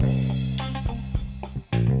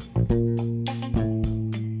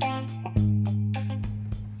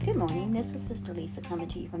are coming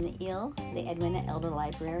to you from the Edwina Elder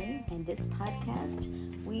Library. In this podcast,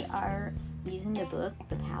 we are using the book,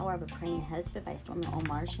 The Power of a Praying Husband by Stormie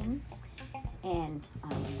Omartian. And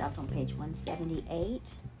we stopped on page 178,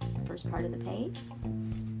 the first part of the page.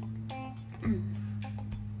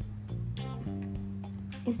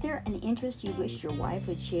 Is there an interest you wish your wife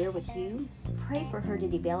would share with you? Pray for her to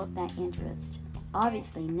develop that interest.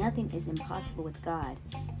 Obviously, nothing is impossible with God.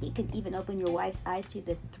 He could even open your wife's eyes to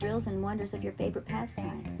the thrills and wonders of your favorite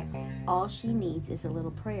pastime. All she needs is a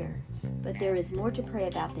little prayer. But there is more to pray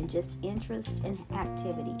about than just interest and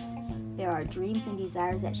activities. There are dreams and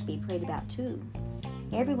desires that should be prayed about too.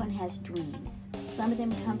 Everyone has dreams. Some of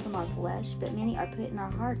them come from our flesh, but many are put in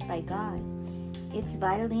our hearts by God. It's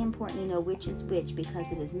vitally important to know which is which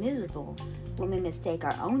because it is miserable when we mistake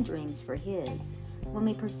our own dreams for His. When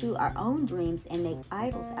we pursue our own dreams and make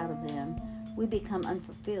idols out of them, we become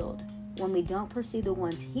unfulfilled. When we don't pursue the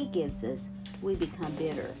ones He gives us, we become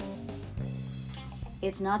bitter.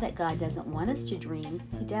 It's not that God doesn't want us to dream.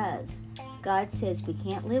 He does. God says we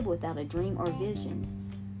can't live without a dream or vision,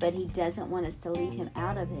 but He doesn't want us to leave Him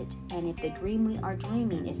out of it. And if the dream we are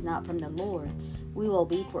dreaming is not from the Lord, we will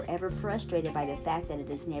be forever frustrated by the fact that it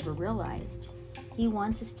is never realized. He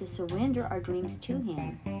wants us to surrender our dreams to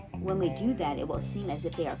Him. When we do that, it will seem as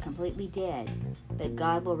if they are completely dead, but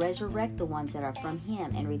God will resurrect the ones that are from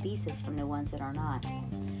Him and release us from the ones that are not.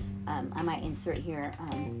 I might insert here,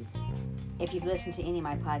 if you've listened to any of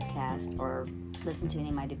my podcasts or listened to any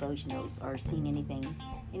of my devotionals or seen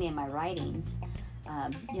any of my writings,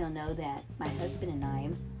 you'll know that my husband and I,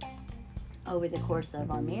 over the course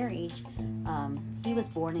of our marriage, he was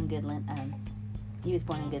born in Goodland,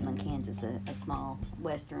 Kansas, a small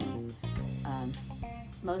western,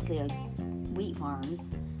 mostly a wheat farms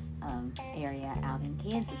area out in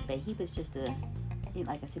Kansas. But he was just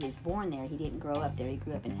like I said, he was born there. He didn't grow up there. He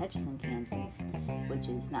grew up in Hutchinson, Kansas, which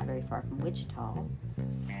is not very far from Wichita.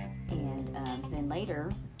 And then later,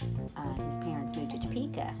 his parents moved to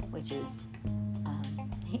Topeka, which is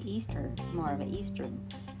more of an eastern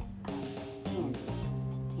Kansas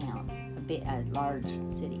town, a large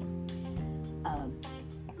city.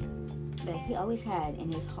 But he always had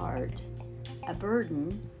in his heart a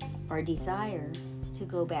burden or a desire to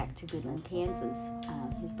go back to Goodland, Kansas,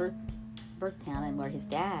 his birth town, and where his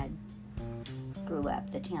dad grew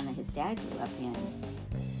up, the town that his dad grew up in.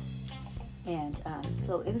 And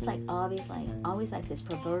so it was always like this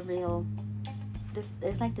proverbial,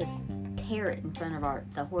 there's like this carrot in front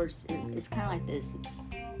of the horse. It's kind of like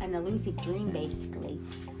an elusive dream, basically,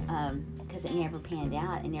 because it never panned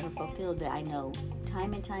out, it never fulfilled. But I know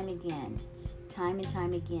time and time again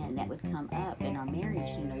that would come up in our marriage,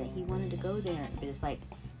 that he wanted to go there. But it's like,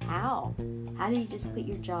 how do you just quit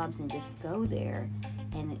your jobs and just go there?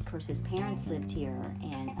 And of course his parents lived here,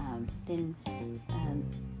 and then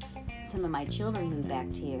some of my children moved back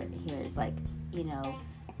to here. It's like,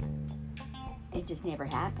 it just never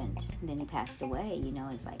happened. And then he passed away.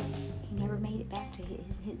 It's like he never made it back to his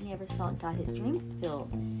never got his dream fulfilled.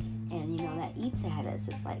 And that eats at us.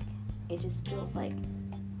 It's like, it just feels like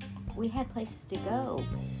we had places to go.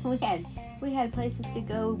 We had places to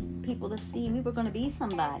go, people to see. We were going to be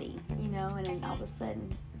somebody, and then all of a sudden,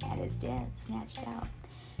 at his death, snatched out.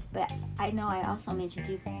 But I know I also mentioned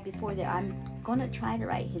before that I'm going to try to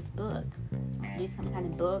write his book, do some kind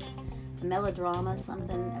of book, a melodrama,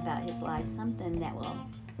 something about his life, something that will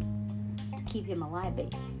keep him alive.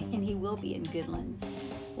 And he will be in Goodland.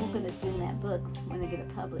 We're going to send that book when I get it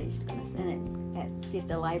published. Going to send it, see if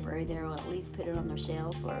the library there will at least put it on their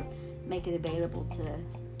shelf or make it available to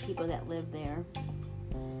people that live there.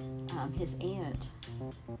 His aunt,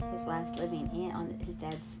 his last living aunt, on his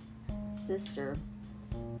dad's sister,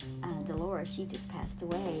 Dolores, she just passed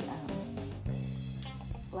away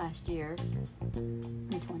last year in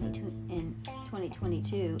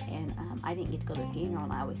 2022, and I didn't get to go to the funeral,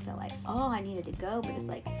 and I always felt like, I needed to go, but it's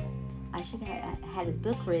like I should have had his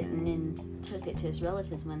book written and took it to his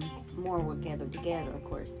relatives when more were gathered together. Of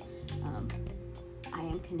course, I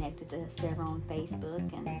am connected to several on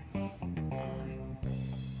Facebook, and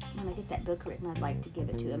when I get that book written, I'd like to give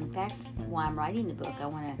it to him. In fact, while I'm writing the book, I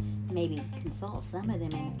want to maybe consult some of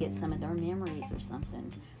them and get some of their memories or something.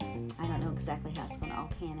 I don't know exactly how it's going to all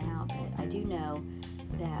pan out, but I do know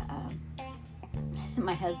that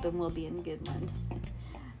my husband will be in Goodland.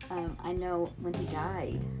 I know when he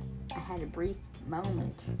died, I had a brief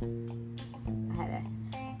moment. I had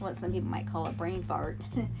what some people might call a brain fart.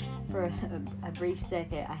 For a brief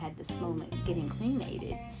second, I had this moment getting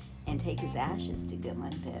cremated and take his ashes to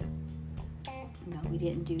Goodland, but we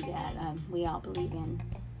didn't do that. We all believe in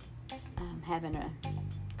having a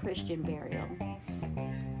Christian burial,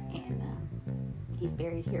 and He's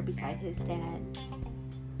buried here beside his dad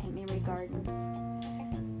in Memory Gardens.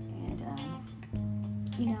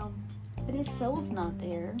 And, but his soul's not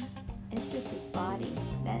there. It's just his body.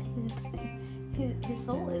 That his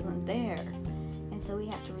soul isn't there. And so we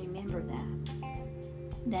have to remember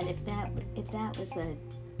that if that was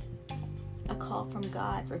a call from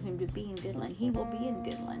God for him to be in Goodland, he will be in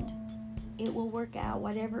Goodland. It will work out.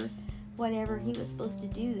 Whatever he was supposed to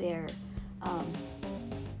do there.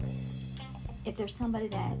 If there's somebody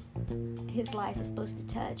that his life is supposed to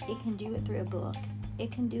touch, it can do it through a book.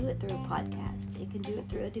 It can do it through a podcast. It can do it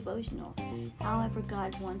through a devotional. However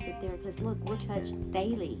God wants it there. Because look, we're touched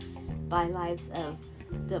daily by lives of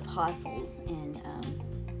the apostles and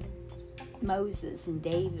Moses and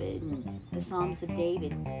David and the Psalms of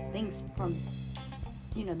David. Things from,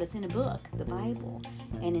 that's in a book, the Bible.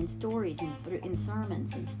 And in stories and in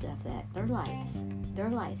sermons and stuff, that their lives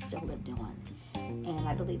still lived on. And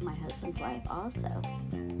I believe my husband's life also.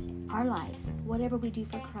 Our lives, whatever we do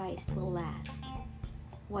for Christ will last.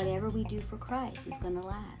 Whatever we do for Christ is going to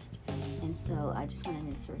last. And so I just want to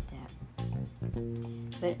insert that.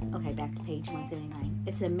 But, okay, back to page 179.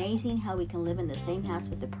 It's amazing how we can live in the same house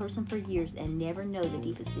with a person for years and never know the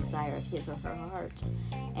deepest desire of his or her heart.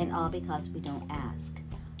 And all because we don't ask.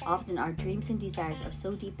 Often our dreams and desires are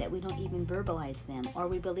so deep that we don't even verbalize them, or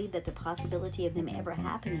we believe that the possibility of them ever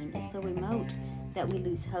happening is so remote that we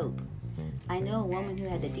lose hope. I know a woman who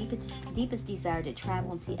had the deepest desire to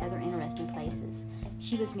travel and see other interesting places.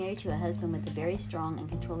 She was married to a husband with a very strong and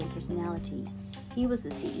controlling personality. He was the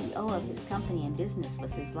CEO of his company and business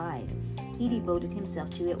was his life. He devoted himself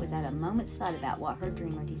to it without a moment's thought about what her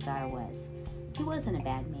dream or desire was. He wasn't a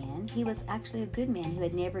bad man. He was actually a good man who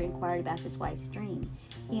had never inquired about his wife's dream.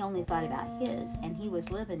 He only thought about his, and he was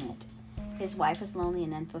living it. His wife was lonely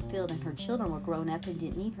and unfulfilled, and her children were grown up and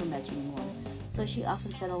didn't need her much anymore. So she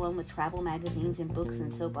often sat alone with travel magazines and books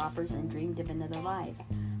and soap operas and dreamed of another life.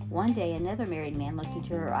 One day, another married man looked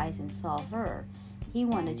into her eyes and saw her. He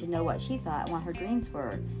wanted to know what she thought and what her dreams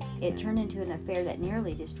were. It turned into an affair that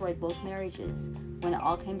nearly destroyed both marriages. When it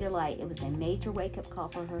all came to light, it was a major wake-up call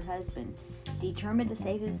for her husband. Determined to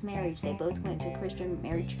save his marriage, they both went to Christian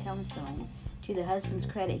marriage counseling. To the husband's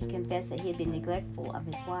credit, he confessed that he had been neglectful of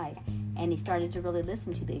his wife, and he started to really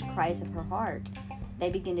listen to the cries of her heart.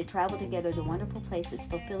 They began to travel together to wonderful places,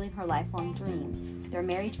 fulfilling her lifelong dream. Their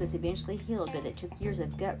marriage was eventually healed, but it took years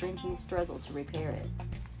of gut-wrenching struggle to repair it.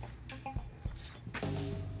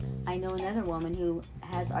 I know another woman who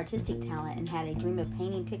has artistic talent and had a dream of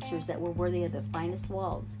painting pictures that were worthy of the finest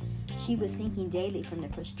walls. She was sinking daily from the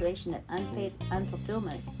frustration of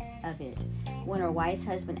unfulfillment of it. When her wise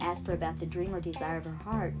husband asked her about the dream or desire of her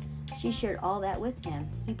heart, she shared all that with him.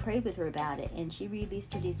 He prayed with her about it, and she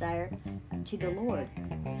released her desire to the Lord.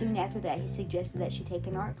 Soon after that, he suggested that she take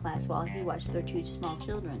an art class while he watched their 2 small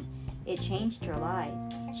children. It changed her life.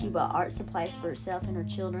 She bought art supplies for herself and her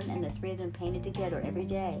children, and the 3 of them painted together every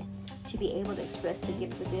day. To be able to express the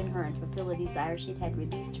gift within her and fulfill a desire she had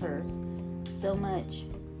released her so much.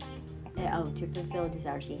 To fulfill a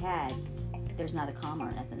desire she had. There's not a comma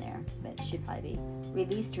or nothing there, but it should probably be.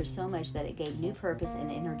 Released her so much that it gave new purpose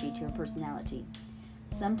and energy to her personality.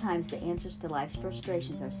 Sometimes the answers to life's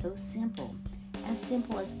frustrations are so simple as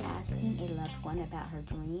asking a loved one about her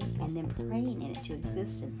dream and then praying it into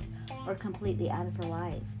existence or completely out of her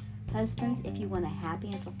life. Husbands, if you want a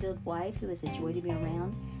happy and fulfilled wife who is a joy to be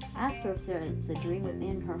around, ask her if there is a dream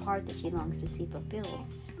within her heart that she longs to see fulfilled.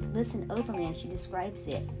 Listen openly as she describes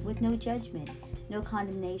it, with no judgment, no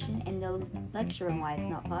condemnation, and no lecture on why it's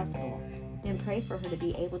not possible. Then pray for her to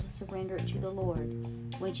be able to surrender it to the Lord.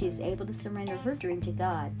 When she is able to surrender her dream to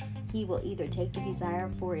God, He will either take the desire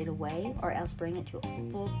for it away or else bring it to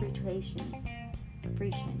full fruition.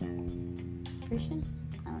 Fruition?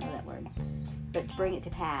 I don't know that word. But to bring it to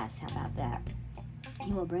pass, how about that?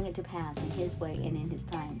 He will bring it to pass in His way and in His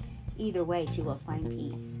time. Either way, she will find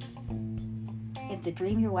peace. If the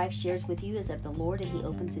dream your wife shares with you is of the Lord and He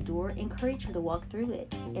opens the door, encourage her to walk through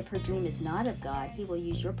it. If her dream is not of God, He will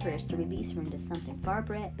use your prayers to release her into something far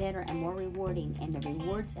better and more rewarding, and the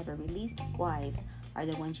rewards of a released wife are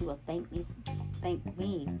the ones you will thank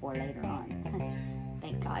me for later on.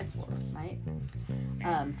 Thank God for, right?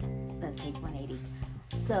 That's page 180.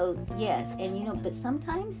 So, yes, and but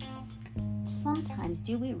sometimes,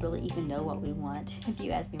 do we really even know what we want? If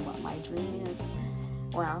you ask me what my dream is,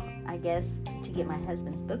 well, I guess to get my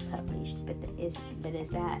husband's book published, but is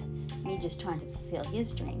that me just trying to fulfill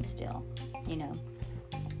his dream still?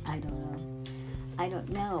 I don't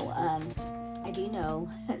know. I do know,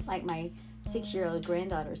 like my 6-year-old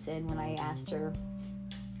granddaughter said when I asked her,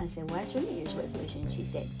 I said, what's your New Year's resolution? She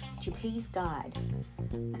said, to please God.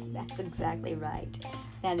 That's exactly right.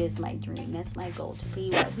 That is my dream. That's my goal, to be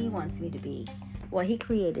what He wants me to be, what He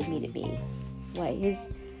created me to be,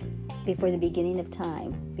 before the beginning of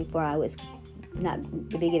time, before I was, not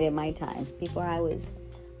the beginning of my time, while I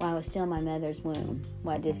was still in my mother's womb.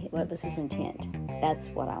 What was His intent? That's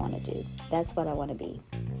what I want to do. That's what I want to be.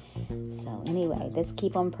 So anyway, let's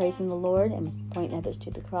keep on praising the Lord and pointing others to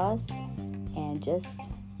the cross, and just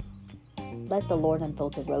let the Lord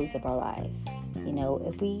unfold the rose of our life.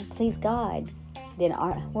 If we please God, then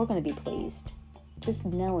we're going to be pleased. Just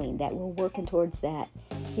knowing that we're working towards that,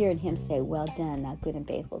 hearing Him say, well done, thou good and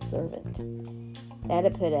faithful servant.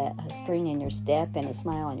 That'll put a spring in your step and a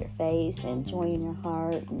smile on your face and joy in your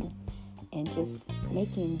heart, and just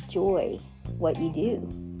make you enjoy what you do.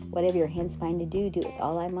 Whatever your hands find to do, do it with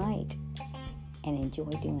all thy might. And enjoy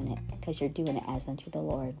doing it, because you're doing it as unto the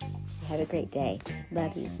Lord. Have a great day.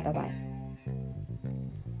 Love you. Bye-bye.